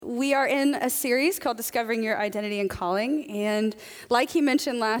We are in a series called Discovering Your Identity and Calling. And like he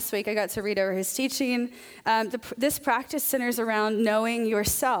mentioned last week, I got to read over his teaching. This practice centers around knowing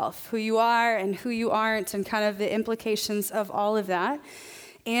yourself, who you are and who you aren't, and kind of the implications of all of that.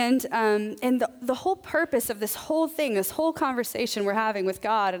 And the whole purpose of this whole thing, this whole conversation we're having with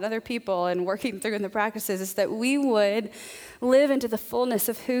God and other people and working through in the practices is that we would live into the fullness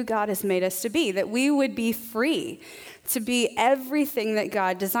of who God has made us to be, that we would be free to be everything that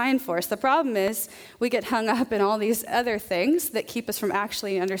God designed for us. The problem is we get hung up in all these other things that keep us from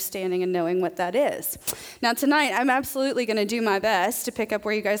actually understanding and knowing what that is. Now tonight, I'm absolutely going to do my best to pick up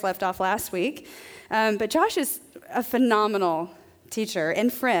where you guys left off last week. But Josh is a phenomenal teacher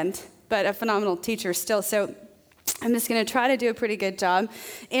and friend, but a phenomenal teacher still. So I'm just going to try to do a pretty good job.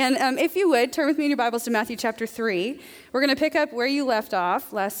 And if you would, turn with me in your Bibles to Matthew chapter 3. We're going to pick up where you left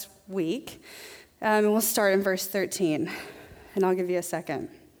off last week. And we'll start in verse 13, and I'll give you a second.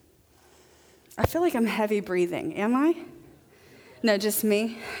 I feel like I'm heavy breathing. Am I? No, just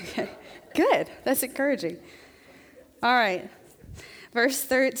me? Okay. Good. That's encouraging. All right. Verse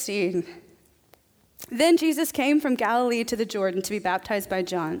 13. Then Jesus came from Galilee to the Jordan to be baptized by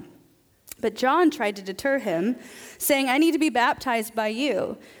John. But John tried to deter him, saying, I need to be baptized by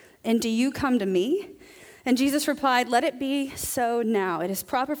you, and do you come to me? And Jesus replied, let it be so now. It is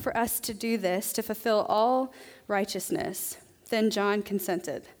proper for us to do this to fulfill all righteousness. Then John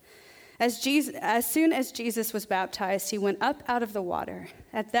consented. As soon as Jesus was baptized, he went up out of the water.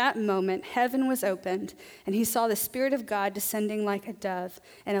 At that moment, heaven was opened, and he saw the Spirit of God descending like a dove,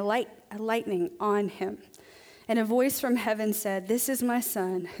 and a lightning on him. And a voice from heaven said, this is my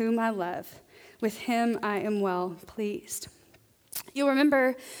Son, whom I love. With him I am well pleased. You'll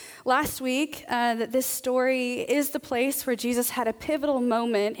remember last week that this story is the place where Jesus had a pivotal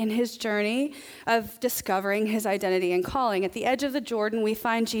moment in his journey of discovering his identity and calling. At the edge of the Jordan, we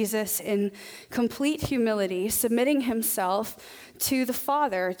find Jesus in complete humility, submitting himself to the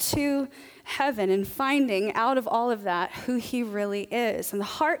Father, to heaven, and finding out of all of that who he really is. And the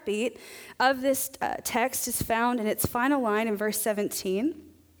heartbeat of this text is found in its final line in verse 17.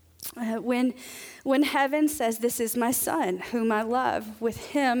 When heaven says, this is my Son, whom I love, with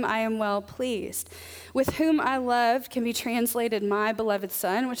him I am well pleased. With whom I love can be translated my beloved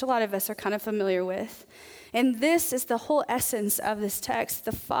Son, which a lot of us are kind of familiar with. And this is the whole essence of this text.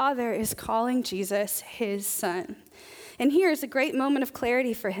 The Father is calling Jesus his Son. And here is a great moment of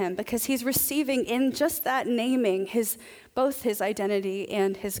clarity for him because he's receiving in just that naming both his identity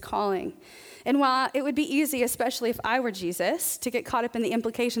and his calling. And while it would be easy, especially if I were Jesus, to get caught up in the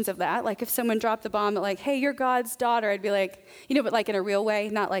implications of that, like if someone dropped the bomb at like, hey, you're God's daughter, I'd be like, but like in a real way,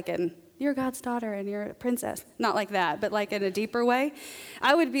 not like in, you're God's daughter and you're a princess, not like that, but like in a deeper way,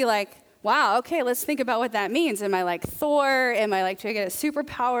 I would be like, wow, okay, let's think about what that means. Am I like Thor? Am I like, do I get a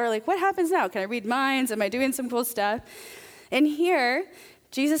superpower? Like, what happens now? Can I read minds? Am I doing some cool stuff? And here,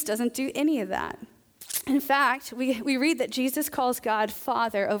 Jesus doesn't do any of that. In fact, we read that Jesus calls God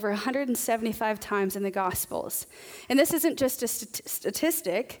Father over 175 times in the Gospels. And this isn't just a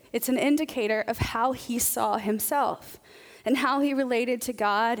statistic, it's an indicator of how he saw himself and how he related to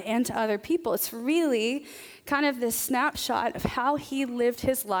God and to other people. It's really kind of this snapshot of how he lived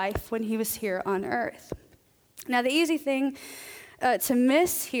his life when he was here on earth. Now, the easy thing to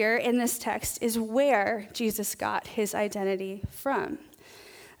miss here in this text is where Jesus got his identity from.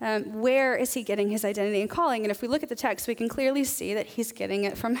 Where is he getting his identity and calling? And if we look at the text, we can clearly see that he's getting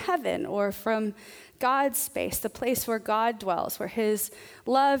it from heaven or from God's space, the place where God dwells, where his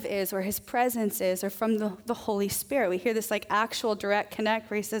love is, where his presence is, or from the Holy Spirit. We hear this like actual direct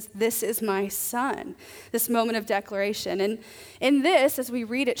connect where he says, this is my Son, this moment of declaration. And in this, as we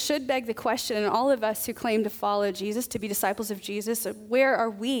read it, should beg the question, and all of us who claim to follow Jesus, to be disciples of Jesus, where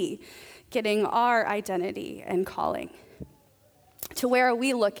are we getting our identity and calling? To where are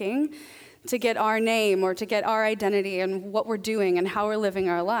we looking to get our name or to get our identity and what we're doing and how we're living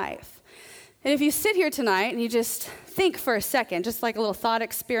our life? And if you sit here tonight and you just think for a second, just like a little thought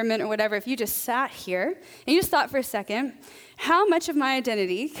experiment or whatever, if you just sat here and you just thought for a second, how much of my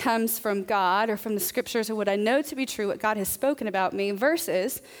identity comes from God or from the scriptures or what I know to be true, what God has spoken about me,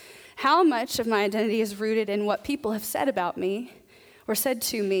 versus how much of my identity is rooted in what people have said about me or said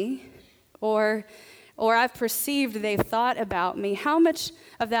to me or I've perceived they've thought about me. How much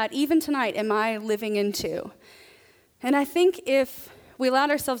of that, even tonight, am I living into? And I think if we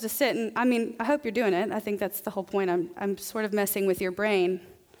allowed ourselves to sit, and I hope you're doing it. I think that's the whole point. I'm sort of messing with your brain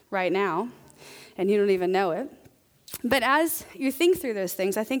right now, and you don't even know it. But as you think through those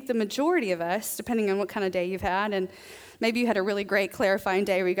things, I think the majority of us, depending on what kind of day you've had, and maybe you had a really great clarifying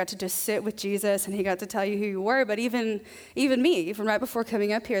day where you got to just sit with Jesus and he got to tell you who you were, but even me, even right before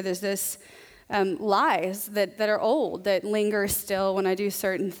coming up here, there's this lies that are old, that linger still when I do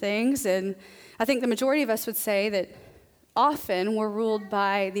certain things. And I think the majority of us would say that often we're ruled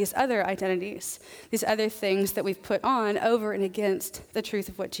by these other identities, these other things that we've put on over and against the truth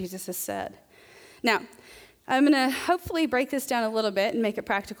of what Jesus has said. Now, I'm going to hopefully break this down a little bit and make it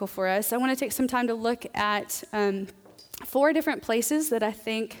practical for us. I want to take some time to look at 4 different places that I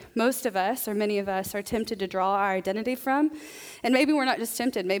think most of us, or many of us, are tempted to draw our identity from. And maybe we're not just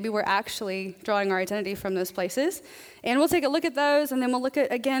tempted, maybe we're actually drawing our identity from those places. And we'll take a look at those, and then we'll look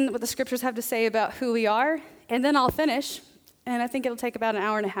at, again, what the scriptures have to say about who we are. And then I'll finish, and I think it'll take about an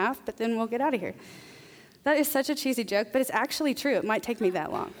hour and a half, but then we'll get out of here. That is such a cheesy joke, but it's actually true. It might take me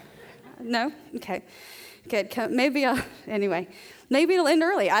that long. No? Okay. Good. Maybe it'll end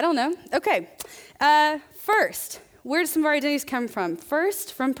early. I don't know. Okay. First, where do some of our identities come from?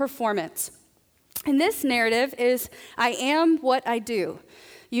 First, from performance. And this narrative is, I am what I do.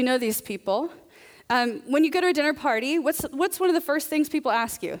 You know these people. When you go to a dinner party, what's one of the first things people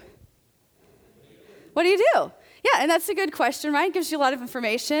ask you? What do you do? Yeah, and that's a good question, right? It gives you a lot of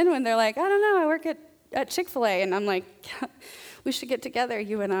information when they're like, I don't know, I work at Chick-fil-A. And I'm like, yeah, we should get together,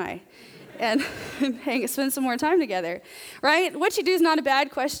 you and I, and spend some more time together, right? What you do is not a bad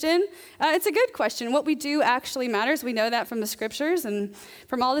question. It's a good question. What we do actually matters. We know that from the scriptures and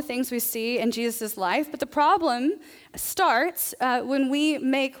from all the things we see in Jesus' life. But the problem starts when we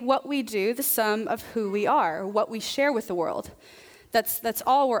make what we do the sum of who we are, what we share with the world. That's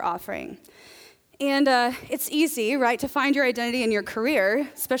all we're offering. And it's easy, right, to find your identity in your career,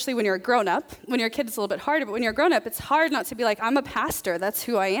 especially when you're a grown-up. When you're a kid, it's a little bit harder, but when you're a grown-up, it's hard not to be like, I'm a pastor, that's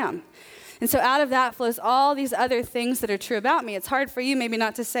who I am. And so out of that flows all these other things that are true about me. It's hard for you maybe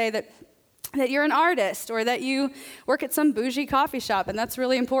not to say that you're an artist, or that you work at some bougie coffee shop, and that's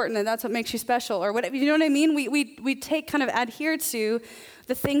really important, and that's what makes you special, or whatever. You know what I mean? We take kind of adhere to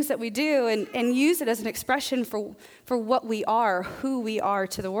the things that we do and use it as an expression for what we are, who we are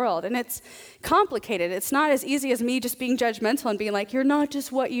to the world. And it's complicated. It's not as easy as me just being judgmental and being like, you're not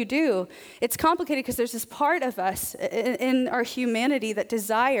just what you do. It's complicated because there's this part of us in our humanity that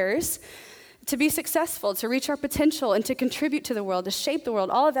desires to be successful, to reach our potential, and to contribute to the world, to shape the world.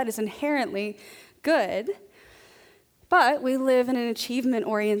 All of that is inherently good. But we live in an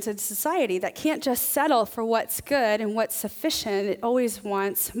achievement-oriented society that can't just settle for what's good and what's sufficient. It always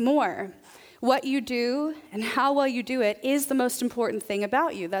wants more. What you do and how well you do it is the most important thing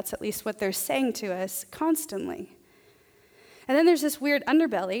about you. That's at least what they're saying to us constantly. And then there's this weird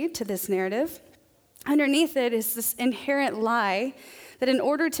underbelly to this narrative. Underneath it is this inherent lie that in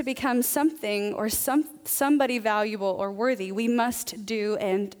order to become something or somebody valuable or worthy, we must do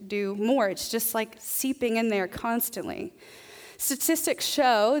and do more. It's just like seeping in there constantly. Statistics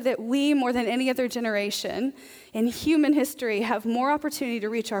show that we, more than any other generation in human history, have more opportunity to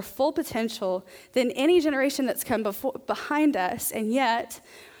reach our full potential than any generation that's come behind us, and yet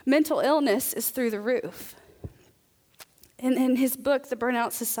mental illness is through the roof. In his book, The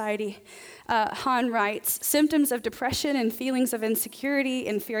Burnout Society, Hahn writes, symptoms of depression and feelings of insecurity,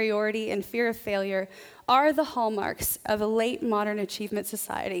 inferiority, and fear of failure are the hallmarks of a late modern achievement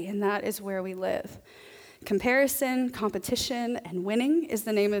society, and that is where we live. Comparison, competition, and winning is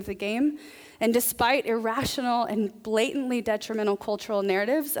the name of the game. And despite irrational and blatantly detrimental cultural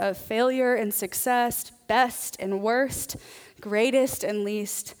narratives of failure and success, best and worst, greatest and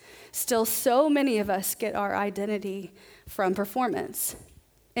least, still so many of us get our identity from performance.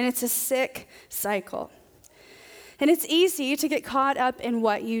 And it's a sick cycle. And it's easy to get caught up in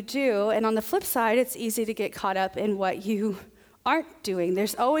what you do. And on the flip side, it's easy to get caught up in what you aren't doing.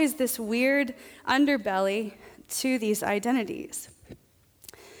 There's always this weird underbelly to these identities.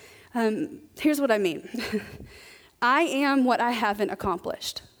 Here's what I mean. I am what I haven't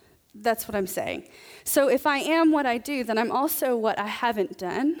accomplished. That's what I'm saying. So if I am what I do, then I'm also what I haven't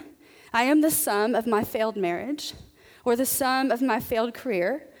done. I am the sum of my failed marriage, or the sum of my failed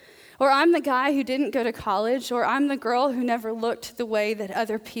career, or I'm the guy who didn't go to college, or I'm the girl who never looked the way that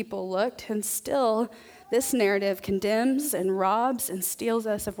other people looked, and still this narrative condemns and robs and steals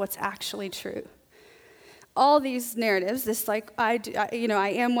us of what's actually true. All these narratives, this like, I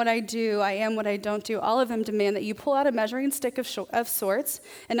am what I do, I am what I don't do, all of them demand that you pull out a measuring stick of sorts,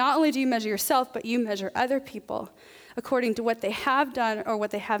 and not only do you measure yourself, but you measure other people according to what they have done or what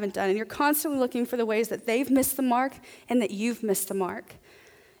they haven't done. And you're constantly looking for the ways that they've missed the mark and that you've missed the mark.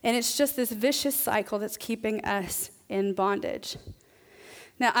 And it's just this vicious cycle that's keeping us in bondage.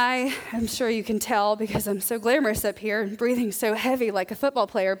 Now, I am sure you can tell because I'm so glamorous up here and breathing so heavy like a football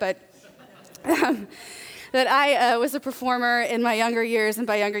player, but that I was a performer in my younger years, and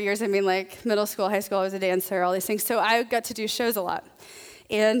by younger years I mean like middle school, high school, I was a dancer, all these things. So I got to do shows a lot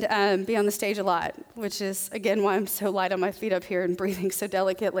and be on the stage a lot, which is, again, why I'm so light on my feet up here and breathing so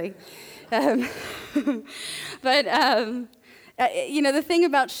delicately. But the thing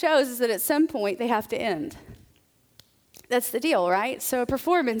about shows is that at some point they have to end. That's the deal, right? So a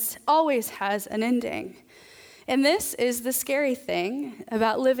performance always has an ending. And this is the scary thing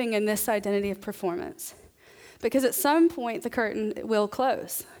about living in this identity of performance. Because at some point the curtain will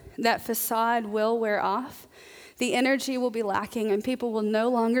close. That facade will wear off. The energy will be lacking, and people will no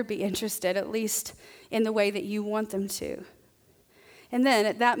longer be interested, at least in the way that you want them to. And then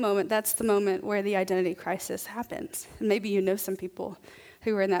at that moment, that's the moment where the identity crisis happens. And maybe you know some people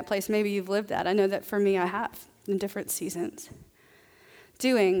who are in that place. Maybe you've lived that. I know that for me, I have in different seasons.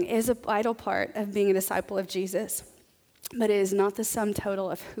 Doing is a vital part of being a disciple of Jesus, but it is not the sum total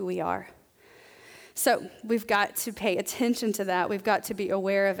of who we are. So we've got to pay attention to that. We've got to be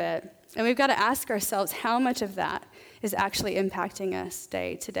aware of it. And we've got to ask ourselves how much of that is actually impacting us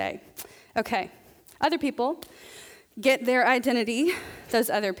day to day. Okay, other people get their identity,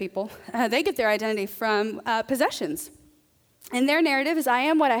 those other people, they get their identity from possessions. And their narrative is, I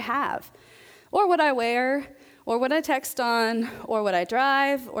am what I have, or what I wear, or what I text on, or what I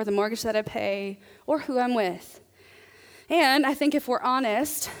drive, or the mortgage that I pay, or who I'm with. And I think if we're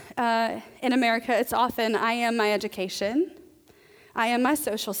honest, in America, it's often, I am my education, I am my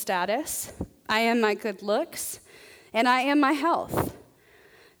social status, I am my good looks, and I am my health.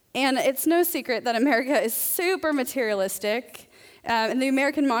 And it's no secret that America is super materialistic, and the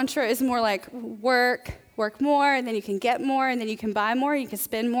American mantra is more like work more, and then you can get more, and then you can buy more, you can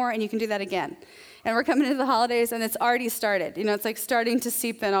spend more, and you can do that again. And we're coming into the holidays, and it's already started. It's like starting to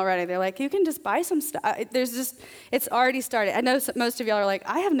seep in already. They're like, you can just buy some stuff. It's already started. I know most of y'all are like,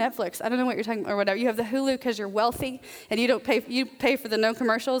 I have Netflix. I don't know what you're talking about, or whatever. You have the Hulu because you're wealthy, and you pay for the no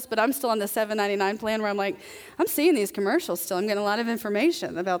commercials, but I'm still on the $7.99 plan where I'm like, I'm seeing these commercials still. I'm getting a lot of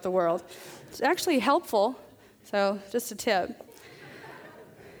information about the world. It's actually helpful, so just a tip.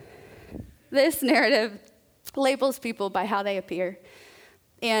 This narrative labels people by how they appear.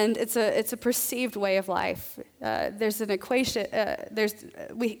 And it's a perceived way of life. There's an equation.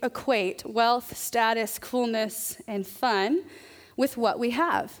 We equate wealth, status, coolness, and fun with what we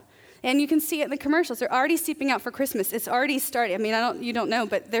have. And you can see it in the commercials. They're already seeping out for Christmas. It's already started. I mean, you don't know,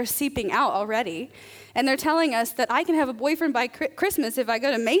 but they're seeping out already. And they're telling us that I can have a boyfriend by Christmas if I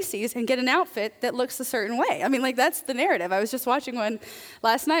go to Macy's and get an outfit that looks a certain way. I mean, like, that's the narrative. I was just watching one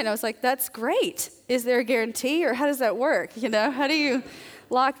last night, and I was like, that's great. Is there a guarantee, or how does that work? How do you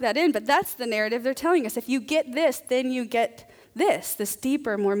lock that in? But that's the narrative they're telling us. If you get this, then you get this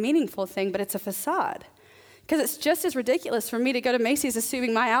deeper, more meaningful thing, but it's a facade. Because it's just as ridiculous for me to go to Macy's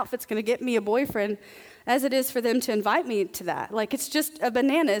assuming my outfit's going to get me a boyfriend as it is for them to invite me to that. Like, it's just a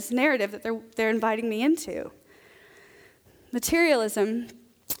bananas narrative that they're inviting me into. Materialism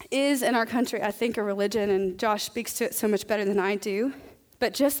is, in our country, I think, a religion, and Josh speaks to it so much better than I do.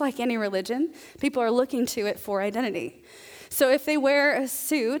 But just like any religion, people are looking to it for identity. So if they wear a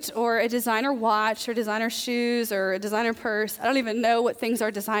suit or a designer watch or designer shoes or a designer purse, I don't even know what things are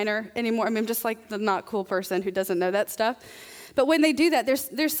designer anymore. I mean, I'm just like the not cool person who doesn't know that stuff. But when they do that,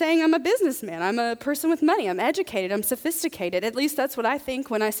 they're saying I'm a businessman, I'm a person with money, I'm educated, I'm sophisticated. At least that's what I think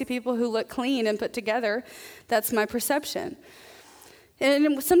when I see people who look clean and put together. That's my perception.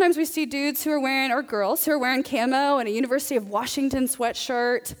 And sometimes we see dudes who are wearing, or girls who are wearing camo and a University of Washington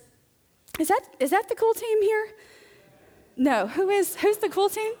sweatshirt. Is that the cool team here? No, who's the cool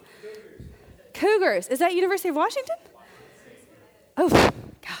team? Cougars. Is that University of Washington? Oh, God.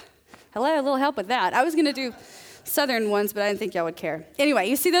 Hello, a little help with that. I was going to do Southern ones, but I didn't think y'all would care. Anyway,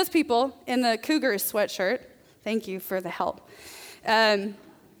 you see those people in the Cougars sweatshirt. Thank you for the help. They've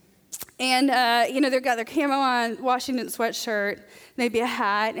got their camo on, Washington sweatshirt, maybe a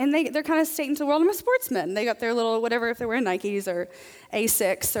hat, and they're kind of stating to the world, I'm a sportsman. They got their little whatever, if they're wearing Nikes or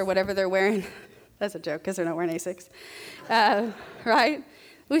Asics or whatever they're wearing. That's a joke, because they're not wearing Asics, right?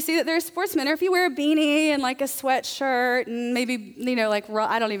 We see that they're a sportsman. Or if you wear a beanie and like a sweatshirt and maybe, like raw,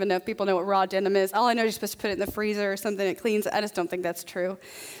 I don't even know if people know what raw denim is. All I know is you're supposed to put it in the freezer or something, it cleans. I just don't think that's true.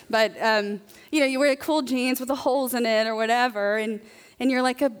 But, you wear cool jeans with the holes in it or whatever, and you're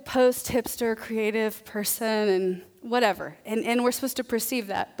like a post-hipster creative person and whatever. And we're supposed to perceive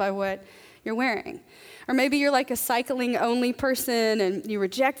that by what you're wearing. Or maybe you're like a cycling-only person and you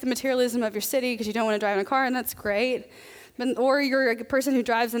reject the materialism of your city because you don't want to drive in a car, and that's great. Or you're a person who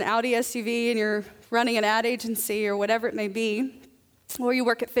drives an Audi SUV and you're running an ad agency or whatever it may be. or you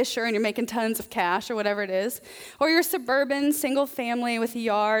work at Fisher and you're making tons of cash or whatever it is, or you're suburban, single family with a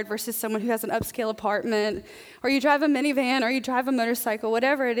yard versus someone who has an upscale apartment, or you drive a minivan or you drive a motorcycle,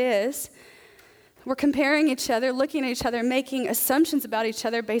 whatever it is, we're comparing each other, looking at each other, making assumptions about each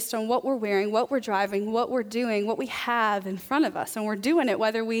other based on what we're wearing, what we're driving, what we're doing, what we have in front of us, and we're doing it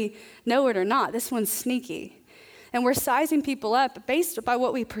whether we know it or not. This one's sneaky. And we're sizing people up based by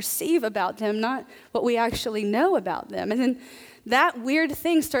what we perceive about them, not what we actually know about them. And then that weird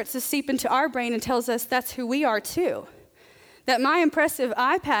thing starts to seep into our brain and tells us that's who we are too. That my impressive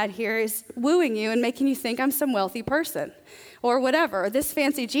iPad here is wooing you and making you think I'm some wealthy person or whatever. Or this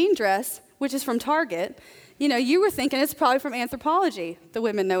fancy jean dress, which is from Target, you were thinking it's probably from Anthropologie. The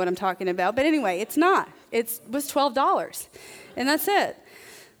women know what I'm talking about. But anyway, it's not. It was $12. And that's it.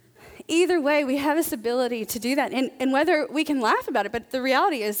 Either way, we have this ability to do that, and whether we can laugh about it, but the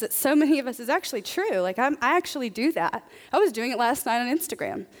reality is that so many of us is actually true. Like, I actually do that. I was doing it last night on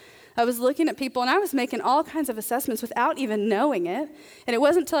Instagram. I was looking at people, and I was making all kinds of assessments without even knowing it, and it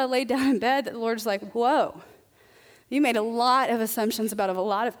wasn't until I laid down in bed that the Lord's like, whoa, you made a lot of assumptions about a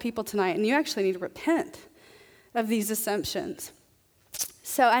lot of people tonight, and you actually need to repent of these assumptions.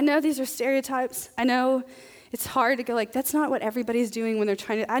 So I know these are stereotypes. I know it's hard to go like, that's not what everybody's doing when they're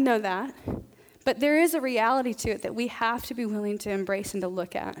trying to, I know that. But there is a reality to it that we have to be willing to embrace and to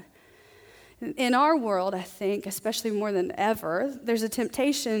look at. In our world, I think, especially more than ever, there's a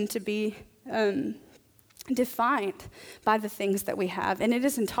temptation to be defined by the things that we have. And it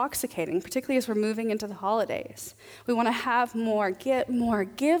is intoxicating, particularly as we're moving into the holidays. We want to have more, get more,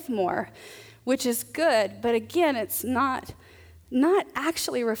 give more, which is good. But again, it's not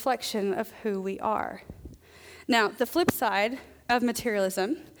actually a reflection of who we are. Now, the flip side of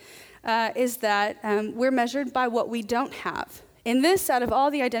materialism is that we're measured by what we don't have. And this, out of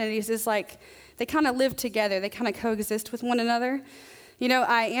all the identities, is like they kind of live together. They kind of coexist with one another.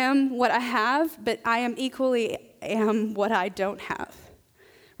 I am what I have, but I am equally am what I don't have,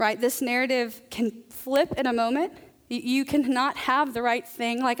 right? This narrative can flip in a moment. You cannot have the right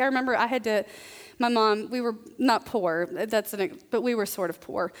thing. Like I remember my mom, we were not poor, but we were sort of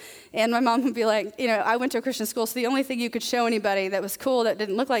poor. And my mom would be like, I went to a Christian school, so the only thing you could show anybody that was cool, that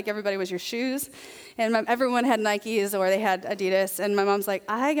didn't look like everybody, was your shoes. And everyone had Nikes or they had Adidas. And my mom's like,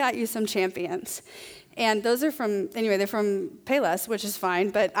 I got you some Champions. And those are they're from Payless, which is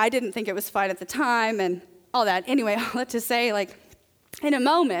fine, but I didn't think it was fine at the time and all that. Anyway, all that to say, like, in a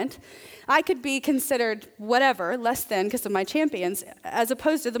moment, I could be considered whatever, less than because of my Champions, as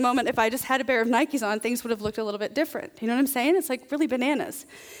opposed to the moment if I just had a pair of Nikes on, things would have looked a little bit different. You know what I'm saying? It's like really bananas.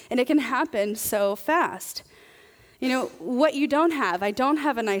 And it can happen so fast. What you don't have. I don't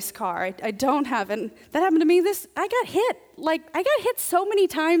have a nice car. I don't have, and that happened to me I got hit so many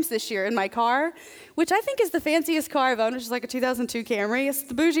times this year in my car, which I think is the fanciest car I've owned, which is like a 2002 Camry. It's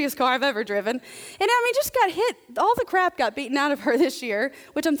the bougiest car I've ever driven. And just got hit. All the crap got beaten out of her this year,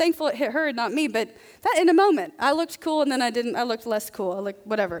 which I'm thankful it hit her and not me, but that in a moment. I looked cool and then I looked less cool. I looked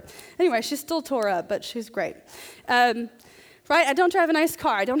whatever. Anyway, she's still tore up, but she's great. Right? I don't drive a nice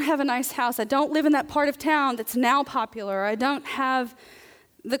car. I don't have a nice house. I don't live in that part of town that's now popular. I don't have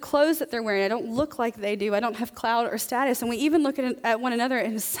the clothes that they're wearing. I don't look like they do. I don't have clout or status. And we even look at one another,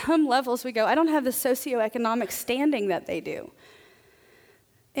 and in some levels we go, I don't have the socioeconomic standing that they do.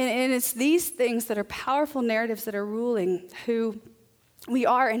 And it's these things that are powerful narratives that are ruling who we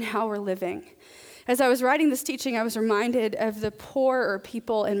are and how we're living. As I was writing this teaching, I was reminded of the poorer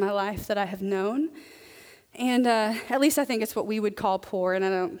people in my life that I have known. And at least I think it's what we would call poor,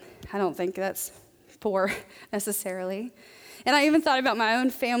 and I don't think that's poor necessarily. And I even thought about my own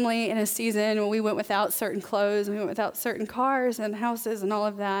family in a season when we went without certain clothes, and we went without certain cars and houses and all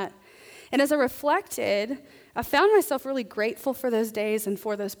of that. And as I reflected, I found myself really grateful for those days and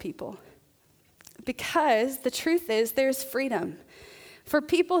for those people. Because the truth is, there's freedom. For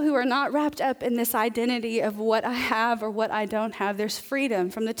people who are not wrapped up in this identity of what I have or what I don't have, there's freedom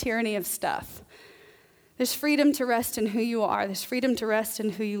from the tyranny of stuff. There's freedom to rest in who you are. There's freedom to rest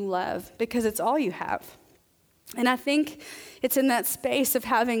in who you love, because it's all you have. And I think it's in that space of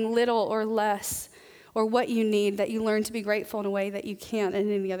having little or less or what you need that you learn to be grateful in a way that you can't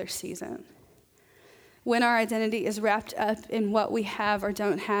in any other season. When our identity is wrapped up in what we have or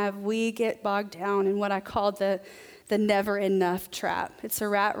don't have, we get bogged down in what I call the never enough trap. It's a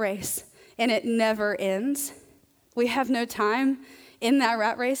rat race, and it never ends. We have no time in that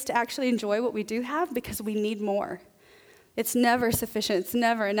rat race to actually enjoy what we do have because we need more. It's never sufficient. It's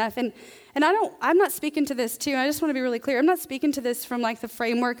never enough. And I'm not speaking to this too. I just want to be really clear. I'm not speaking to this from like the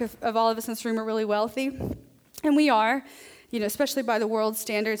framework of all of us in this room are really wealthy. And we are, especially by the world's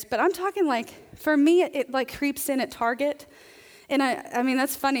standards. But I'm talking like, for me, it like creeps in at Target. And I mean,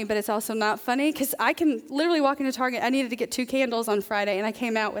 that's funny, but it's also not funny because I can literally walk into Target. I needed to get 2 candles on Friday, and I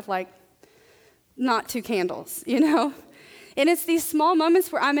came out with like not 2 candles, you know? And it's these small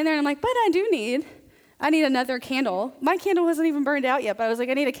moments where I'm in there and I'm like, but I need another candle. My candle wasn't even burned out yet, but I was like,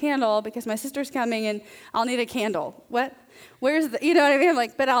 I need a candle because my sister's coming and I'll need a candle. What? Where's the, you know what I mean? I'm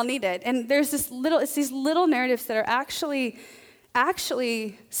like, but I'll need it. And there's it's these little narratives that are actually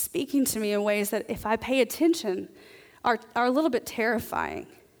speaking to me in ways that if I pay attention are a little bit terrifying.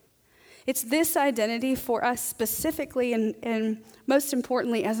 It's this identity for us specifically and most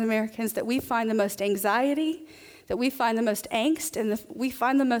importantly as Americans that we find the most anxiety, that we find the most angst, and we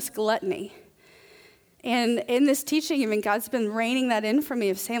find the most gluttony. And in this teaching, even God's been reining that in for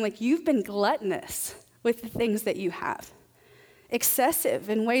me of saying, like, you've been gluttonous with the things that you have. Excessive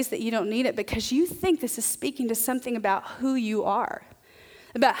in ways that you don't need it because you think this is speaking to something about who you are,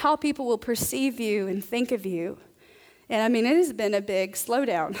 about how people will perceive you and think of you. And I mean, it has been a big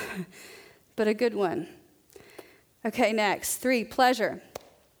slowdown, but a good one. Okay, next, 3, pleasure.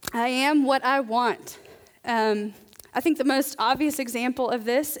 I am what I want. I think the most obvious example of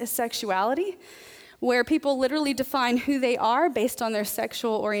this is sexuality, where people literally define who they are based on their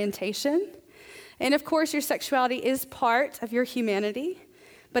sexual orientation. And of course, your sexuality is part of your humanity,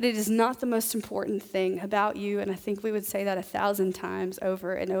 but it is not the most important thing about you. And I think we would say that 1,000 times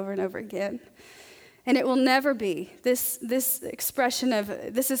over and over and over again. And it will never be this expression of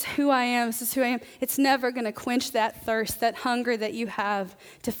this is who I am, this is who I am. It's never going to quench that thirst, that hunger that you have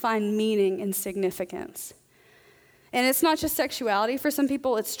to find meaning and significance. And it's not just sexuality. For some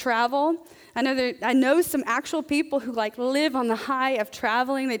people, it's travel. I know some actual people who like live on the high of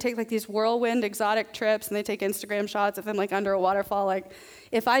traveling. They take like these whirlwind exotic trips and they take Instagram shots of them like under a waterfall. Like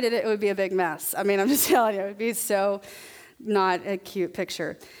if I did it, it would be a big mess. I mean, I'm just telling you, it would be so not a cute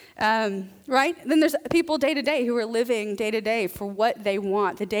picture. Right? Then there's people day to day who are living day to day for what they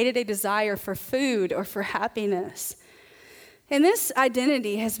want, the day-to-day desire for food or for happiness. And this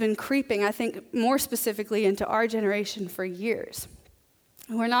identity has been creeping, I think, more specifically into our generation for years.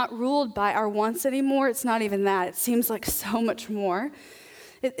 We're not ruled by our wants anymore. It's not even that. It seems like so much more.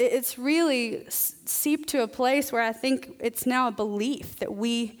 It's really seeped to a place where I think it's now a belief that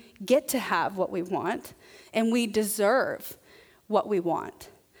we get to have what we want and we deserve what we want.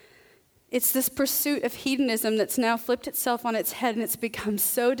 It's this pursuit of hedonism that's now flipped itself on its head and it's become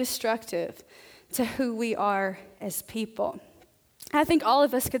so destructive to who we are as people. I think all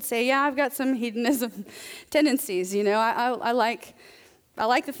of us could say, yeah, I've got some hedonism tendencies. You know, I like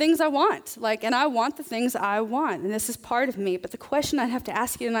the things I want, and I want the things I want, and this is part of me. But the question I'd have to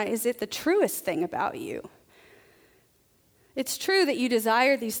ask you tonight, is it the truest thing about you? It's true that you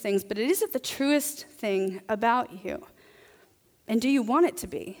desire these things, but is it the truest thing about you? And do you want it to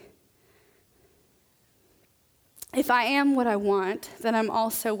be? If I am what I want, then I'm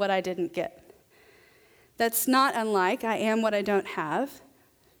also what I didn't get. That's not unlike I am what I don't have.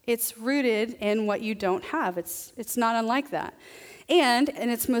 It's rooted in what you don't have. It's not unlike that. And in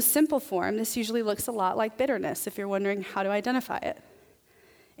its most simple form, this usually looks a lot like bitterness, if you're wondering how to identify it.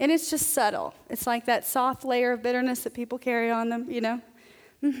 And it's just subtle. It's like that soft layer of bitterness that people carry on them, you know?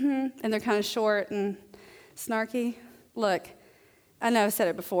 And they're kind of short and snarky. Look, I know I've said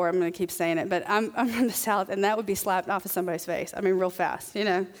it before. I'm going to keep saying it, but I'm from the South, and that would be slapped off of somebody's face. I mean, real fast, you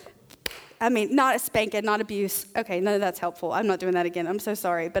know? I mean, not a spanking, not abuse. Okay, none of that's helpful. I'm not doing that again. I'm so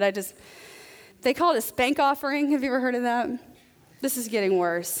sorry. But they call it a spank offering. Have you ever heard of that? This is getting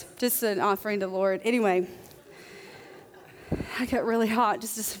worse. Just an offering to the Lord. Anyway, I got really hot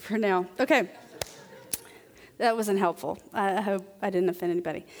just for now. Okay. That wasn't helpful. I hope I didn't offend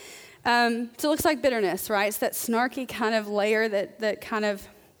anybody. So it looks like bitterness, right? It's that snarky kind of layer that kind of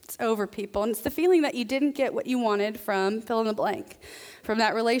it's over people. And it's the feeling that you didn't get what you wanted from fill in the blank. From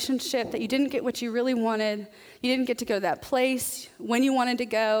that relationship, that you didn't get what you really wanted. You didn't get to go to that place when you wanted to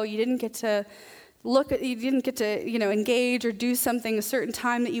go. You didn't get to you didn't get to, engage or do something a certain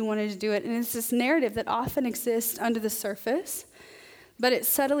time that you wanted to do it. And it's this narrative that often exists under the surface, but it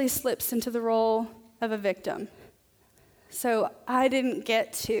subtly slips into the role of a victim. So I didn't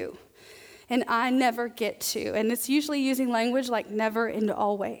get to, and I never get to. And it's usually using language like never and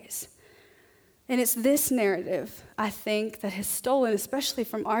always. And it's this narrative, I think, that has stolen, especially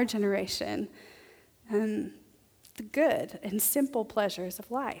from our generation, the good and simple pleasures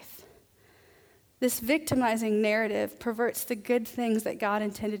of life. This victimizing narrative perverts the good things that God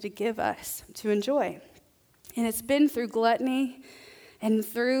intended to give us to enjoy. And it's been through gluttony and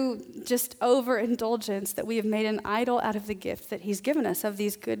through just overindulgence that we have made an idol out of the gift that He's given us of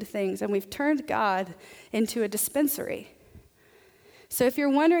these good things. And we've turned God into a dispensary. So if you're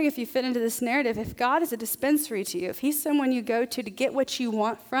wondering if you fit into this narrative, if God is a dispensary to you, if he's someone you go to get what you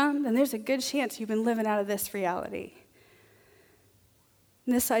want from, then there's a good chance you've been living out of this reality.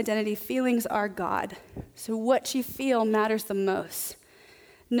 In this identity, feelings are God. So what you feel matters the most.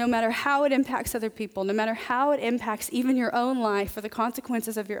 No matter how it impacts other people, no matter how it impacts even your own life or the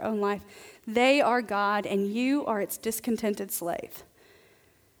consequences of your own life, they are God and you are its discontented slave.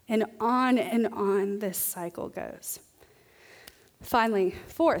 And on this cycle goes. Finally,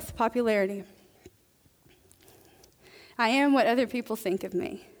 fourth, popularity. I am what other people think of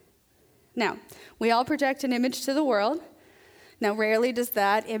me. Now, we all project an image to the world. Now, rarely does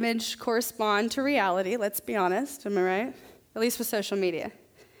that image correspond to reality, let's be honest, am I right? At least with social media.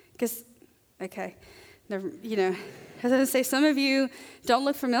 Because, okay, I was going to say, some of you don't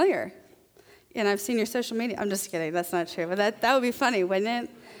look familiar. And I've seen your social media. I'm just kidding, that's not true. But that would be funny, wouldn't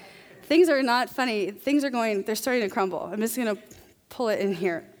it? Things are not funny. They're starting to crumble. I'm just going to pull it in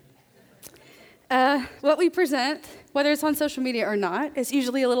here. What we present, whether it's on social media or not, is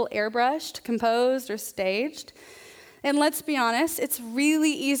usually a little airbrushed, composed, or staged. And let's be honest, it's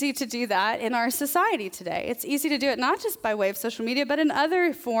really easy to do that in our society today. It's easy to do it not just by way of social media, but in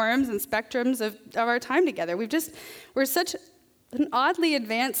other forms and spectrums of our time together. We're such an oddly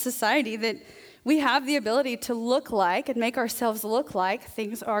advanced society that we have the ability to look like and make ourselves look like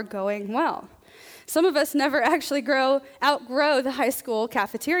things are going well. Some of us never actually outgrow the high school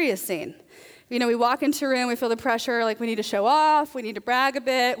cafeteria scene. We walk into a room, we feel the pressure, like we need to show off, we need to brag a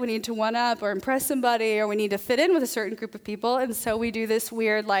bit, we need to one-up or impress somebody, or we need to fit in with a certain group of people, and so we do this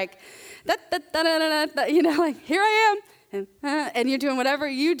weird, like, like, here I am, and you're doing whatever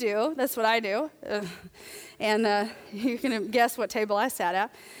you do. That's what I do. And you can guess what table I sat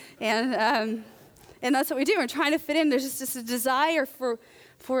at. And that's what we do. We're trying to fit in. There's just a desire for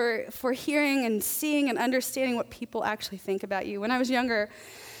hearing and seeing and understanding what people actually think about you. When I was younger,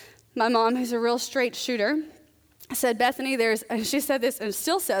 my mom, who's a real straight shooter, said, Bethany, and she said this and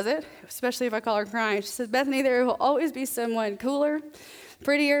still says it, especially if I call her crying. She said, Bethany, there will always be someone cooler,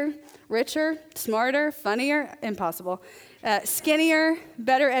 prettier, richer, smarter, funnier, impossible, skinnier,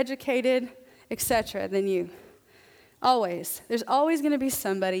 better educated, etc. than you. Always. There's always going to be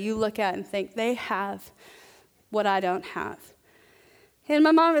somebody you look at and think they have what I don't have. And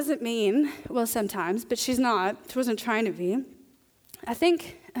my mom isn't mean, well, sometimes, but she's not. She wasn't trying to be. I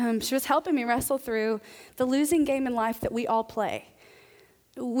think she was helping me wrestle through the losing game in life that we all play.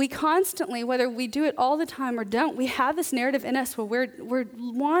 We constantly, whether we do it all the time or don't, we have this narrative in us where we're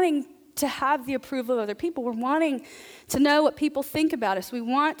wanting to have the approval of other people. We're wanting to know what people think about us. We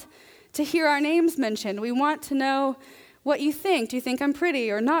want to hear our names mentioned. We want to know what you think. Do you think I'm pretty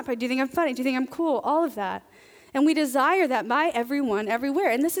or not? Do you think I'm funny? Do you think I'm cool? All of that. And we desire that by everyone,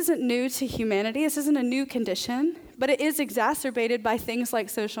 everywhere. And this isn't new to humanity. This isn't a new condition, but it is exacerbated by things like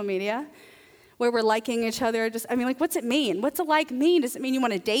social media, where we're liking each other. What's it mean? What's a like mean? Does it mean you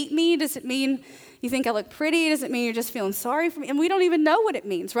want to date me? Does it mean you think I look pretty? Does it mean you're just feeling sorry for me? And we don't even know what it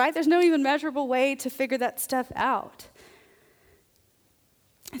means, right? There's no even measurable way to figure that stuff out.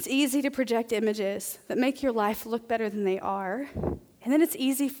 It's easy to project images that make your life look better than they are, and then it's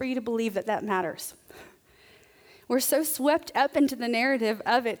easy for you to believe that matters. We're so swept up into the narrative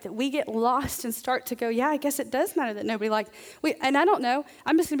of it that we get lost and start to go, yeah, I guess it does matter that nobody and I don't know.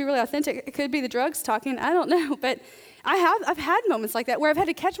 I'm just going to be really authentic. It could be the drugs talking. I don't know. But I've had moments like that where I've had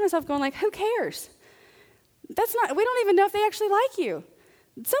to catch myself going like, who cares? We don't even know if they actually like you.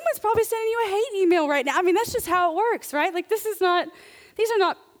 Someone's probably sending you a hate email right now. That's just how it works, right? Like these are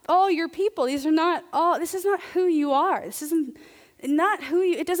not all your people. This is not who you are. This isn't not who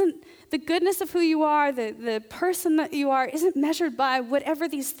you, the goodness of who you are, the person that you are isn't measured by whatever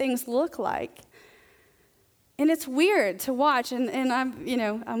these things look like. And it's weird to watch, and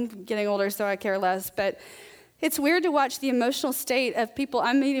I'm getting older, so I care less, but it's weird to watch the emotional state of people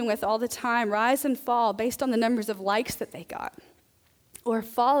I'm meeting with all the time rise and fall based on the numbers of likes that they got or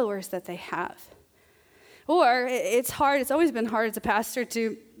followers that they have. Or it's always been hard as a pastor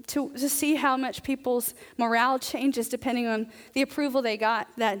to see how much people's morale changes depending on the approval they got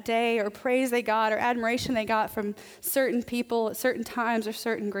that day or praise they got or admiration they got from certain people at certain times or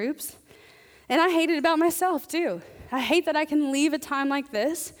certain groups. And I hate it about myself too. I hate that I can leave a time like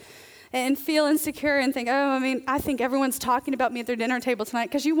this and feel insecure and think, I think everyone's talking about me at their dinner table tonight,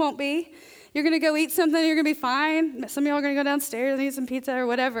 because you won't be. You're going to go eat something, you're going to be fine. Some of y'all are going to go downstairs and eat some pizza or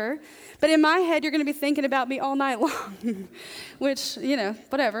whatever. But in my head, you're going to be thinking about me all night long, which,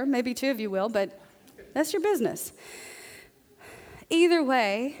 whatever. Maybe two of you will, but that's your business. Either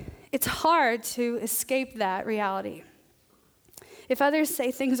way, it's hard to escape that reality. If others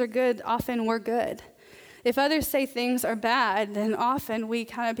say things are good, often we're good. If others say things are bad, then often we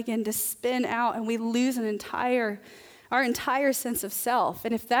kind of begin to spin out and we lose our entire sense of self.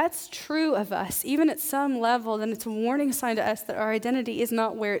 And if that's true of us, even at some level, then it's a warning sign to us that our identity is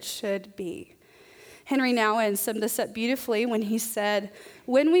not where it should be. Henry Nouwen summed this up beautifully when he said,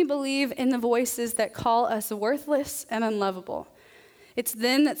 "When we believe in the voices that call us worthless and unlovable, it's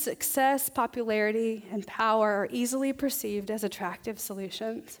then that success, popularity, and power are easily perceived as attractive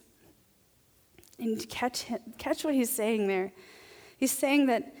solutions." And catch what he's saying there. He's saying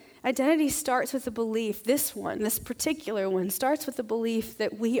that identity starts with the belief, this particular one, starts with the belief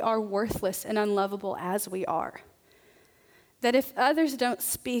that we are worthless and unlovable as we are. That if others don't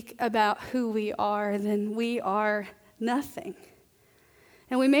speak about who we are, then we are nothing.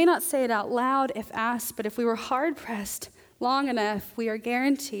 And we may not say it out loud if asked, but if we were hard-pressed long enough, we are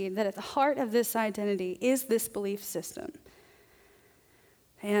guaranteed that at the heart of this identity is this belief system.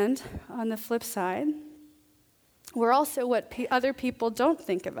 And on the flip side, we're also what other people don't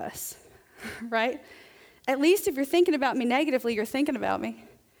think of us, right? At least if you're thinking about me negatively, you're thinking about me,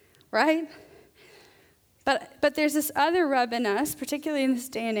 right? But there's this other rub in us, particularly in this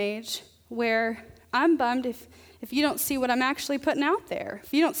day and age, where I'm bummed if you don't see what I'm actually putting out there,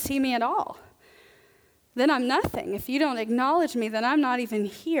 if you don't see me at all. Then I'm nothing. If you don't acknowledge me, then I'm not even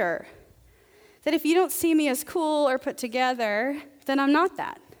here. That if you don't see me as cool or put together, then I'm not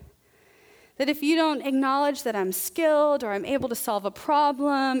that. That if you don't acknowledge that I'm skilled or I'm able to solve a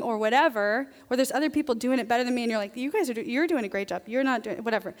problem or whatever, or there's other people doing it better than me and you're like, you're doing a great job, you're not doing it,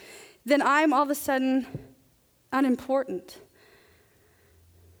 whatever, then I'm all of a sudden unimportant.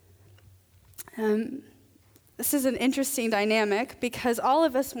 This is an interesting dynamic because all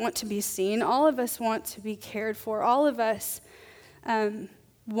of us want to be seen, all of us want to be cared for, all of us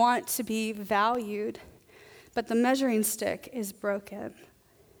want to be valued, but the measuring stick is broken.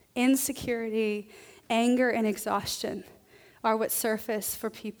 Insecurity, anger, and exhaustion are what surface for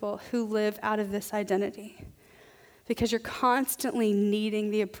people who live out of this identity because you're constantly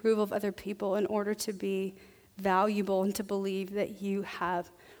needing the approval of other people in order to be valuable and to believe that you have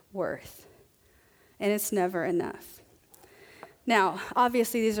worth. And it's never enough. Now,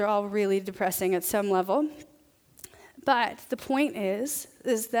 obviously, these are all really depressing at some level. But the point is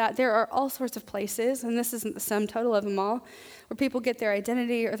that there are all sorts of places, and this isn't the sum total of them all, where people get their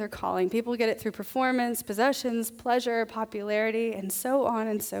identity or their calling. People get it through performance, possessions, pleasure, popularity, and so on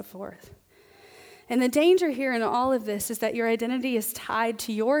and so forth. And the danger here in all of this is that your identity is tied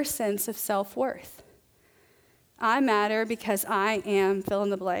to your sense of self-worth. I matter because I am fill in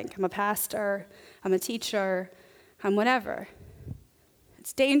the blank. I'm a pastor, I'm a teacher, I'm whatever.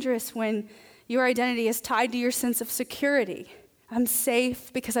 It's dangerous when your identity is tied to your sense of security. I'm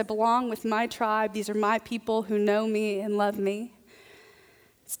safe because I belong with my tribe. These are my people who know me and love me.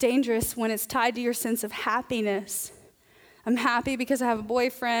 It's dangerous when it's tied to your sense of happiness. I'm happy because I have a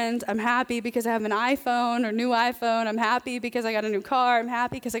boyfriend. I'm happy because I have an iPhone or new iPhone. I'm happy because I got a new car. I'm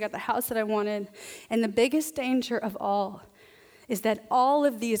happy because I got the house that I wanted. And the biggest danger of all is that all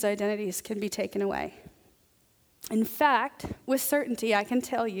of these identities can be taken away. In fact, with certainty, I can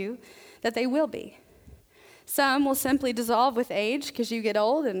tell you that they will be. Some will simply dissolve with age because you get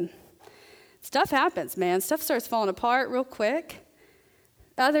old and stuff happens, man. Stuff starts falling apart real quick.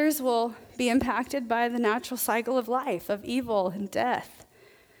 Others will be impacted by the natural cycle of life, of evil and death,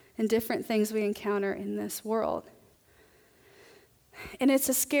 and different things we encounter in this world. And it's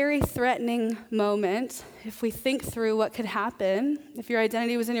a scary, threatening moment if we think through what could happen if your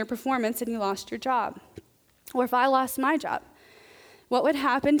identity was in your performance and you lost your job. Or if I lost my job. What would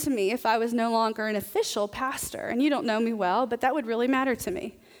happen to me if I was no longer an official pastor? And you don't know me well, but that would really matter to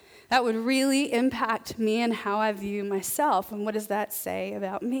me. That would really impact me and how I view myself. And what does that say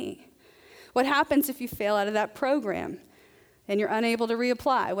about me? What happens if you fail out of that program and you're unable to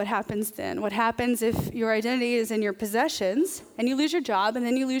reapply? What happens then? What happens if your identity is in your possessions and you lose your job and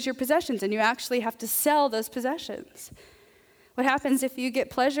then you lose your possessions and you actually have to sell those possessions? What happens if you get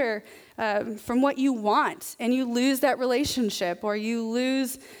pleasure from what you want and you lose that relationship or you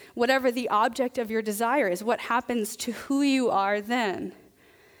lose whatever the object of your desire is? What happens to who you are then?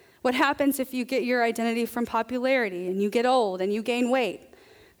 What happens if you get your identity from popularity and you get old and you gain weight,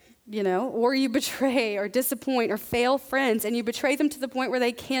 or you betray or disappoint or fail friends and you betray them to the point where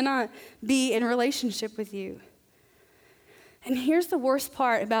they cannot be in relationship with you? And here's the worst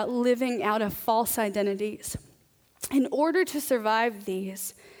part about living out of false identities. In order to survive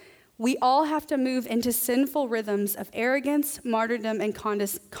these, we all have to move into sinful rhythms of arrogance, martyrdom, and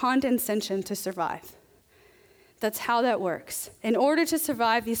condescension to survive. That's how that works. In order to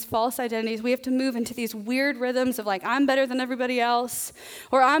survive these false identities, we have to move into these weird rhythms of like, I'm better than everybody else,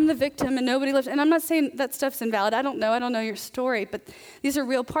 or I'm the victim and nobody lives. And I'm not saying that stuff's invalid. I don't know your story, but these are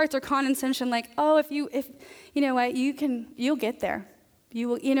real parts or condescension. Like, oh, if you know what, you'll get there. You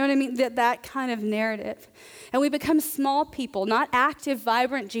will, you know what I mean? That kind of narrative. And we become small people, not active,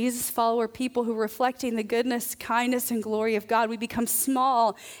 vibrant Jesus follower people who are reflecting the goodness, kindness, and glory of God. We become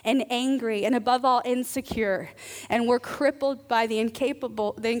small and angry and above all insecure. And we're crippled by the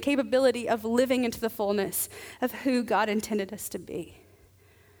incapability of living into the fullness of who God intended us to be.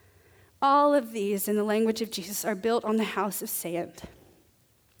 All of these, in the language of Jesus, are built on the house of sand.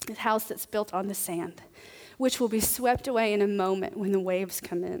 The house that's built on the sand, which will be swept away in a moment when the waves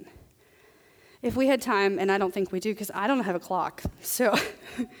come in. If we had time, and I don't think we do because I don't have a clock, so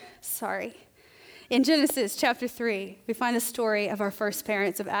sorry. In Genesis chapter 3, we find the story of our first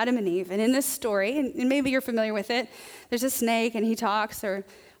parents, of Adam and Eve. And in this story, and maybe you're familiar with it, there's a snake and he talks or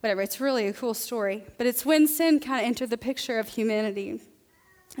whatever. It's really a cool story. But it's when sin kind of entered the picture of humanity.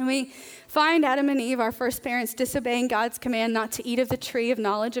 And we find Adam and Eve, our first parents, disobeying God's command not to eat of the tree of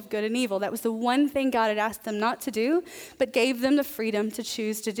knowledge of good and evil. That was the one thing God had asked them not to do, but gave them the freedom to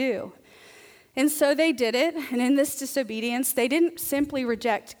choose to do. And so they did it, and in this disobedience, they didn't simply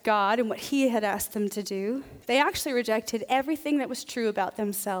reject God and what he had asked them to do. They actually rejected everything that was true about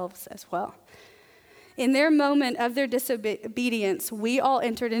themselves as well. In their moment of their disobedience, we all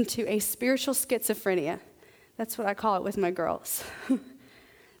entered into a spiritual schizophrenia. That's what I call it with my girls.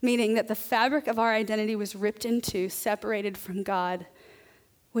 Meaning that the fabric of our identity was ripped into, separated from God,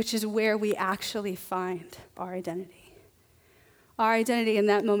 which is where we actually find our identity. Our identity in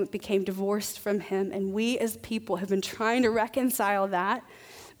that moment became divorced from him, and we as people have been trying to reconcile that,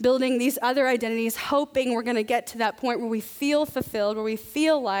 building these other identities, hoping we're going to get to that point where we feel fulfilled, where we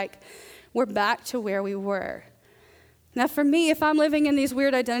feel like we're back to where we were. Now for me, if I'm living in these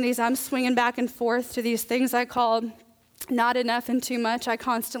weird identities, I'm swinging back and forth to these things I call not enough and too much. I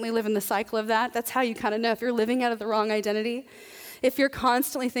constantly live in the cycle of that. That's how you kind of know if you're living out of the wrong identity. If you're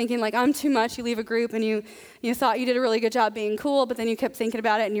constantly thinking like, I'm too much, you leave a group and you thought you did a really good job being cool, but then you kept thinking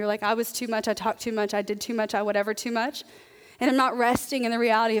about it and you're like, I was too much, I talked too much, I did too much, I whatever too much. And I'm not resting in the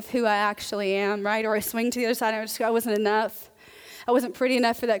reality of who I actually am, right? Or I swing to the other side and I just go, I wasn't enough. I wasn't pretty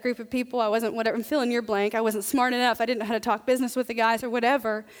enough for that group of people. I wasn't whatever. I'm filling your blank. I wasn't smart enough. I didn't know how to talk business with the guys or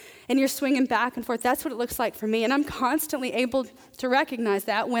whatever. And you're swinging back and forth. That's what it looks like for me. And I'm constantly able to recognize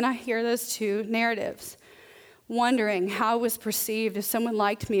that when I hear those two narratives, wondering how it was perceived, if someone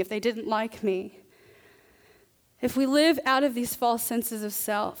liked me, if they didn't like me. If we live out of these false senses of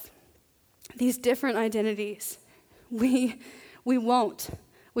self, these different identities, we won't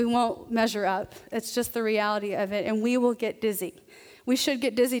measure up. It's just the reality of it, and we will get dizzy. We should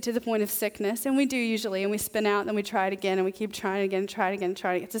get dizzy to the point of sickness, and we do usually, and we spin out, and then we try it again, and we keep trying again, try it again,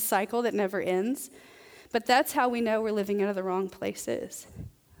 try it again. It's a cycle that never ends, but that's how we know we're living out of the wrong places.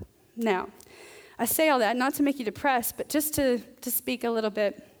 Now, I say all that not to make you depressed, but just to speak a little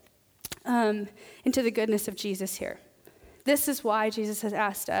bit into the goodness of Jesus here. This is why Jesus has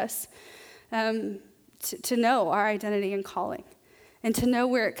asked us to know our identity and calling, and to know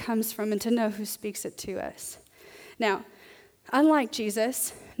where it comes from, and to know who speaks it to us. Now, unlike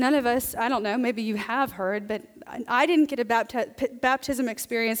Jesus, none of us, I don't know, maybe you have heard, but I didn't get a baptism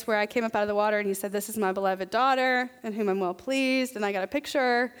experience where I came up out of the water and he said, this is my beloved daughter in whom I'm well pleased, and I got a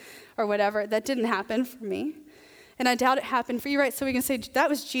picture or whatever. That didn't happen for me. And I doubt it happened for you, right? So we can say that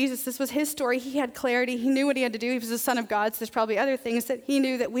was Jesus. This was his story. He had clarity. He knew what he had to do. He was the Son of God, so there's probably other things that he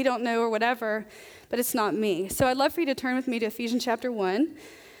knew that we don't know or whatever, but it's not me. So I'd love for you to turn with me to Ephesians chapter 1.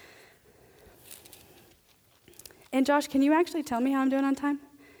 And Josh, can you actually tell me how I'm doing on time?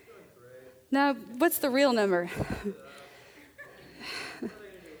 No, what's the real number?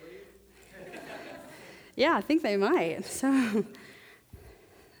 Yeah, I think they might. So,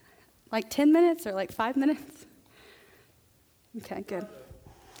 like 10 minutes or like 5 minutes? Okay, good.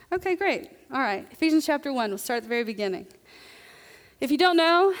 Okay, great. All right, Ephesians chapter 1. We'll start at the very beginning. If you don't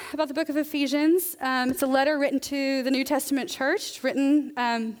know about the book of Ephesians, it's a letter written to the New Testament church,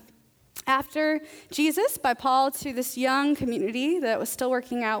 written after Jesus by Paul to this young community that was still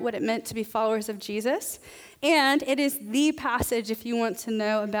working out what it meant to be followers of Jesus. And it is the passage if you want to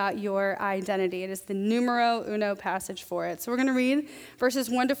know about your identity. It is the numero uno passage for it. So we're going to read verses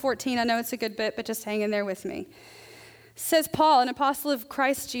 1 to 14. I know it's a good bit, but just hang in there with me. Says Paul, an apostle of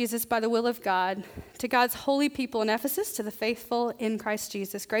Christ Jesus by the will of God, to God's holy people in Ephesus, to the faithful in Christ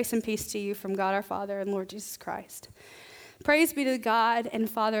Jesus, grace and peace to you from God our Father and Lord Jesus Christ. Praise be to God and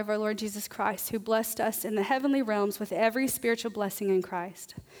Father of our Lord Jesus Christ, who blessed us in the heavenly realms with every spiritual blessing in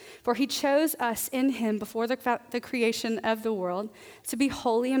Christ. For he chose us in him before the creation of the world to be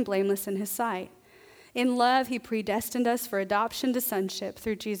holy and blameless in his sight. In love, he predestined us for adoption to sonship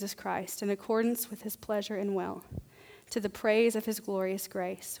through Jesus Christ, in accordance with his pleasure and will, to the praise of his glorious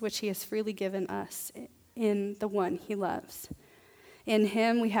grace, which he has freely given us in the one he loves. In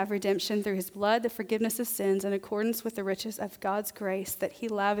him we have redemption through his blood, the forgiveness of sins, in accordance with the riches of God's grace that he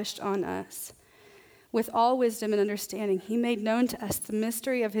lavished on us. With all wisdom and understanding, he made known to us the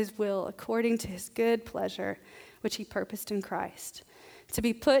mystery of his will, according to his good pleasure, which he purposed in Christ, to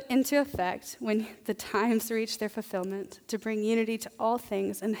be put into effect when the times reach their fulfillment, to bring unity to all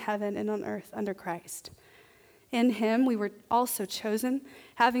things in heaven and on earth under Christ. In him we were also chosen,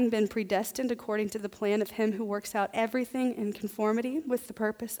 having been predestined according to the plan of him who works out everything in conformity with the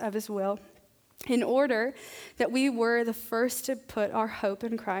purpose of his will, in order that we were the first to put our hope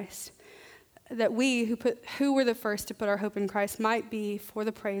in Christ, that we who were the first to put our hope in Christ might be for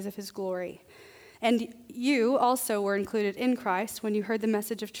the praise of his glory. And you also were included in Christ when you heard the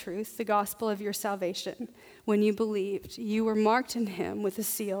message of truth, the gospel of your salvation. When you believed, you were marked in him with a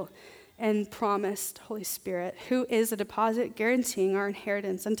seal and promised Holy Spirit, who is a deposit guaranteeing our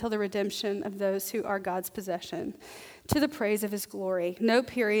inheritance until the redemption of those who are God's possession, to the praise of his glory. No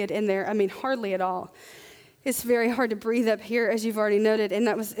period in there, hardly at all. It's very hard to breathe up here, as you've already noted, and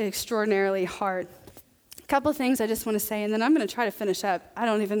that was extraordinarily hard. A couple things I just want to say, and then I'm going to try to finish up. I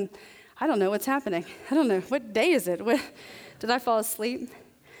don't know what's happening. I don't know. What day is it? Did I fall asleep?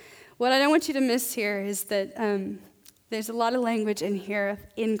 What I don't want you to miss here is that there's a lot of language in here of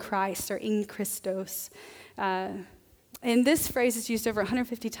in Christ or in Christos. And this phrase is used over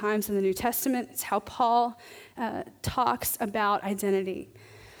 150 times in the New Testament. It's how Paul talks about identity.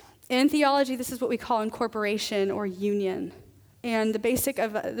 In theology, this is what we call incorporation or union. And the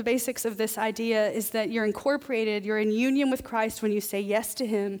basics of this idea is that you're incorporated, you're in union with Christ when you say yes to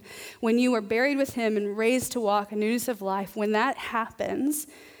him, when you are buried with him and raised to walk in newness of life. When that happens,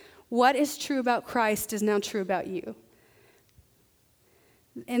 what is true about Christ is now true about you.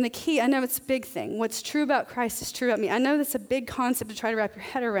 And the key, I know it's a big thing. What's true about Christ is true about me. I know that's a big concept to try to wrap your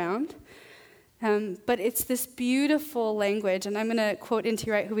head around, but it's this beautiful language, and I'm going to quote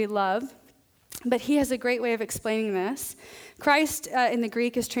N.T. Wright, who we love. But he has a great way of explaining this. Christ in the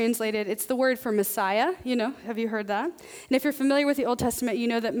Greek is translated, it's the word for Messiah, have you heard that? And if you're familiar with the Old Testament, you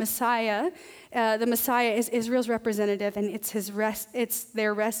know that Messiah, the Messiah is Israel's representative, and it's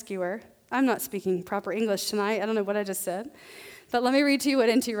their rescuer. I'm not speaking proper English tonight. I don't know what I just said. But let me read to you what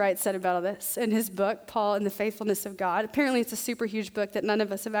N.T. Wright said about all this in his book, Paul and the Faithfulness of God. Apparently it's a super huge book that none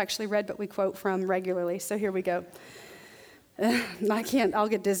of us have actually read, but we quote from regularly. So here we go. I'll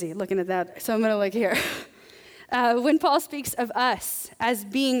get dizzy looking at that, so I'm going to look here. When Paul speaks of us as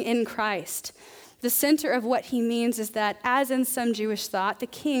being in Christ, the center of what he means is that, as in some Jewish thought, the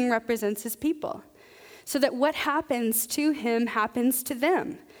king represents his people, so that what happens to him happens to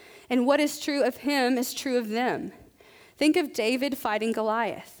them, and what is true of him is true of them. Think of David fighting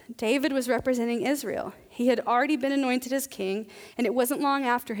Goliath. David was representing Israel. He had already been anointed as king, and it wasn't long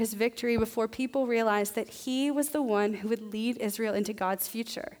after his victory before people realized that he was the one who would lead Israel into God's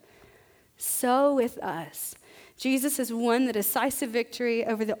future. So with us, Jesus has won the decisive victory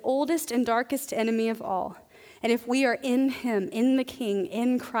over the oldest and darkest enemy of all. And if we are in him, in the King,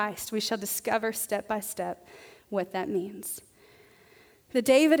 in Christ, we shall discover step by step what that means. The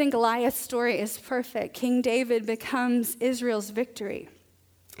David and Goliath story is perfect. King David becomes Israel's victory.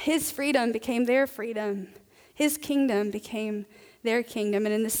 His freedom became their freedom. His kingdom became their kingdom.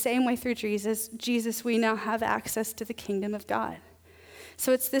 And in the same way through Jesus, we now have access to the kingdom of God.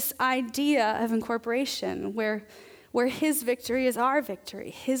 So it's this idea of incorporation where his victory is our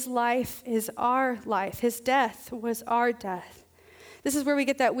victory. His life is our life. His death was our death. This is where we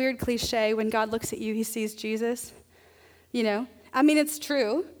get that weird cliche, when God looks at you, he sees Jesus. It's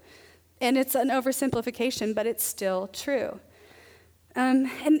true, and it's an oversimplification, but it's still true.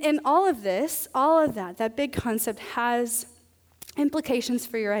 And all of that big concept has implications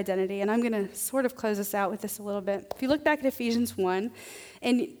for your identity, and I'm going to sort of close this out with this a little bit. If you look back at Ephesians 1,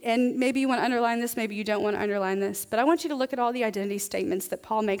 and maybe you want to underline this, maybe you don't want to underline this, but I want you to look at all the identity statements that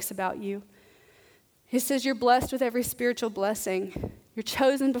Paul makes about you. He says you're blessed with every spiritual blessing. You're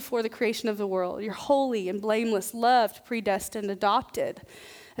chosen before the creation of the world. You're holy and blameless, loved, predestined, adopted,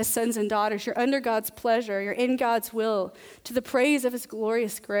 as sons and daughters. You're under God's pleasure. You're in God's will. To the praise of his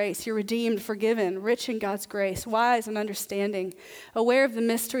glorious grace, you're redeemed, forgiven, rich in God's grace, wise and understanding, aware of the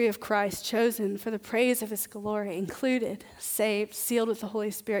mystery of Christ, chosen for the praise of his glory, included, saved, sealed with the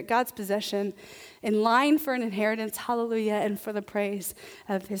Holy Spirit, God's possession, in line for an inheritance, hallelujah, and for the praise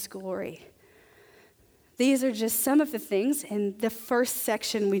of his glory. These are just some of the things in the first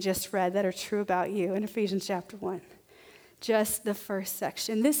section we just read that are true about you in Ephesians chapter 1. Just the first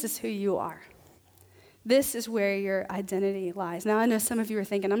section. This is who you are. This is where your identity lies. Now, I know some of you are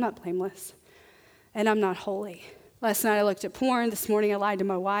thinking, I'm not blameless, and I'm not holy. Last night I looked at porn. This morning I lied to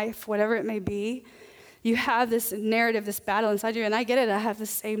my wife, whatever it may be. You have this narrative, this battle inside you, and I get it. I have the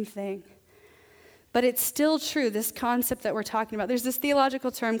same thing. But it's still true, this concept that we're talking about. There's this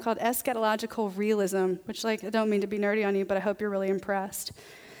theological term called eschatological realism, which, I don't mean to be nerdy on you, but I hope you're really impressed.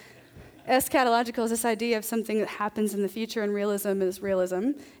 Eschatological is this idea of something that happens in the future, and realism is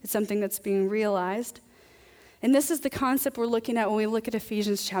realism. It's something that's being realized. And this is the concept we're looking at when we look at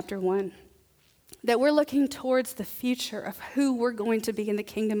Ephesians chapter 1, that we're looking towards the future of who we're going to be in the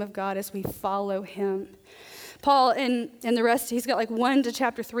kingdom of God as we follow him. Paul, and the rest, he's got 1 to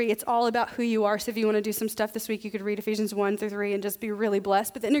chapter 3. It's all about who you are. So if you want to do some stuff this week, you could read Ephesians 1 through 3 and just be really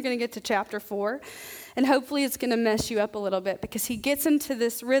blessed. But then you're going to get to chapter 4. And hopefully it's going to mess you up a little bit because he gets into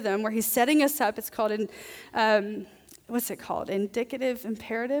this rhythm where he's setting us up. It's called, what's it called? Indicative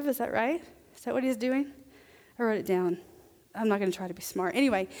imperative. Is that right? Is that what he's doing? I wrote it down. I'm not going to try to be smart.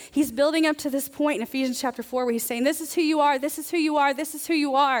 Anyway, he's building up to this point in Ephesians chapter 4 where he's saying, this is who you are, this is who you are, this is who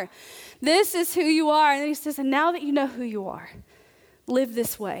you are. This is who you are. And then he says, and now that you know who you are, live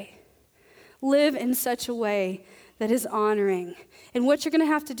this way. Live in such a way that is honoring. And what you're going to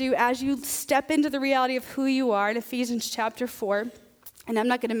have to do as you step into the reality of who you are in Ephesians chapter 4, and I'm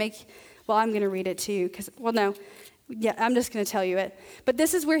not going to I'm going to read it to you I'm just going to tell you it. But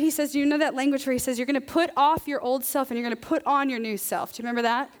this is where he says, you know that language where he says you're going to put off your old self and you're going to put on your new self. Do you remember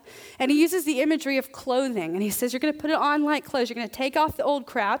that? And he uses the imagery of clothing. And he says you're going to put it on like clothes. You're going to take off the old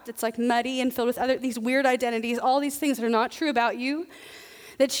crap that's muddy and filled with these weird identities, all these things that are not true about you,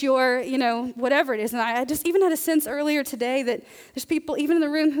 that you're, whatever it is. And I just even had a sense earlier today that there's people even in the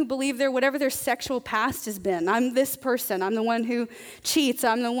room who believe whatever their sexual past has been. I'm this person. I'm the one who cheats.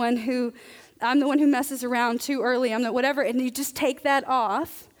 I'm the one who messes around too early. I'm the whatever. And you just take that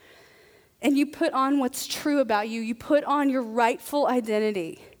off and you put on what's true about you. You put on your rightful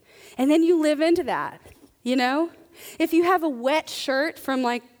identity. And then you live into that, If you have a wet shirt from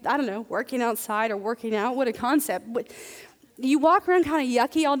working outside or working out, what a concept. You walk around kind of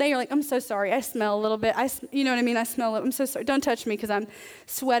yucky all day. You're like, I'm so sorry. I smell a little bit. You know what I mean? I smell it. I'm so sorry. Don't touch me because I'm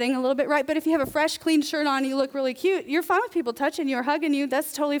sweating a little bit, right? But if you have a fresh, clean shirt on and you look really cute, you're fine with people touching you or hugging you.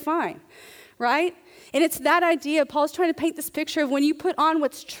 That's totally fine. Right? And it's that idea. Paul's trying to paint this picture of when you put on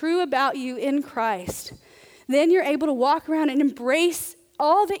what's true about you in Christ, then you're able to walk around and embrace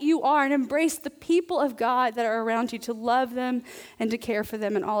all that you are and embrace the people of God that are around you, to love them and to care for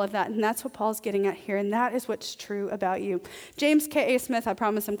them and all of that. And that's what Paul's getting at here. And that is what's true about you. James K.A. Smith, I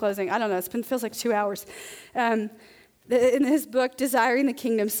promise I'm closing. I don't know. Feels like 2 hours. In his book, Desiring the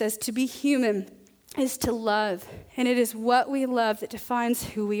Kingdom, says to be human is to love, and it is what we love that defines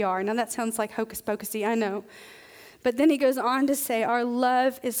who we are. Now that sounds like hocus pocusy, I know. But then he goes on to say our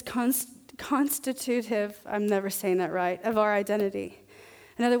love is constitutive, I'm never saying that right, of our identity.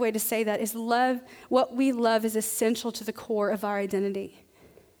 Another way to say that is what we love is essential to the core of our identity.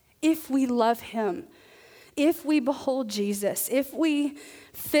 If we love him, if we behold Jesus, if we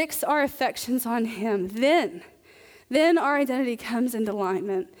fix our affections on him, then our identity comes into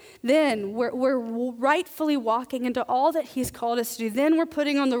alignment. Then we're rightfully walking into all that he's called us to do. Then we're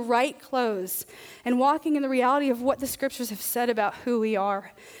putting on the right clothes and walking in the reality of what the scriptures have said about who we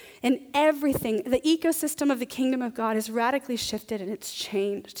are. And everything, the ecosystem of the kingdom of God is radically shifted and it's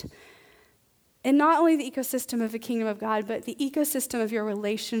changed. And not only the ecosystem of the kingdom of God, but the ecosystem of your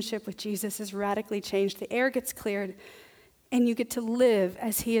relationship with Jesus is radically changed. The air gets cleared. And you get to live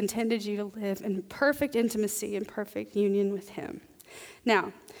as he intended you to live in perfect intimacy and perfect union with him.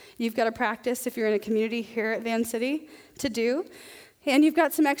 Now, you've got to practice if you're in a community here at Van City to do. And you've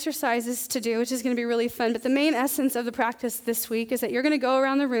got some exercises to do, which is going to be really fun. But the main essence of the practice this week is that you're going to go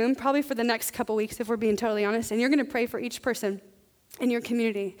around the room, probably for the next couple weeks, if we're being totally honest, and you're going to pray for each person in your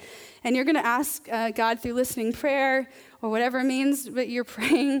community. And you're going to ask God through listening prayer or whatever means that you're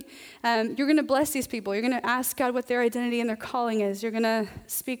praying. You're going to bless these people. You're going to ask God what their identity and their calling is. You're going to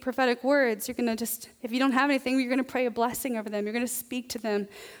speak prophetic words. You're going to if you don't have anything, you're going to pray a blessing over them. You're going to speak to them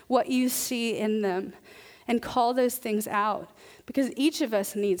what you see in them and call those things out, because each of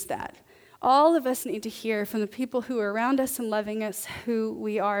us needs that. All of us need to hear from the people who are around us and loving us who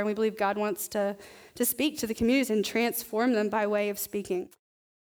we are. And we believe God wants to speak to the communities and transform them by way of speaking.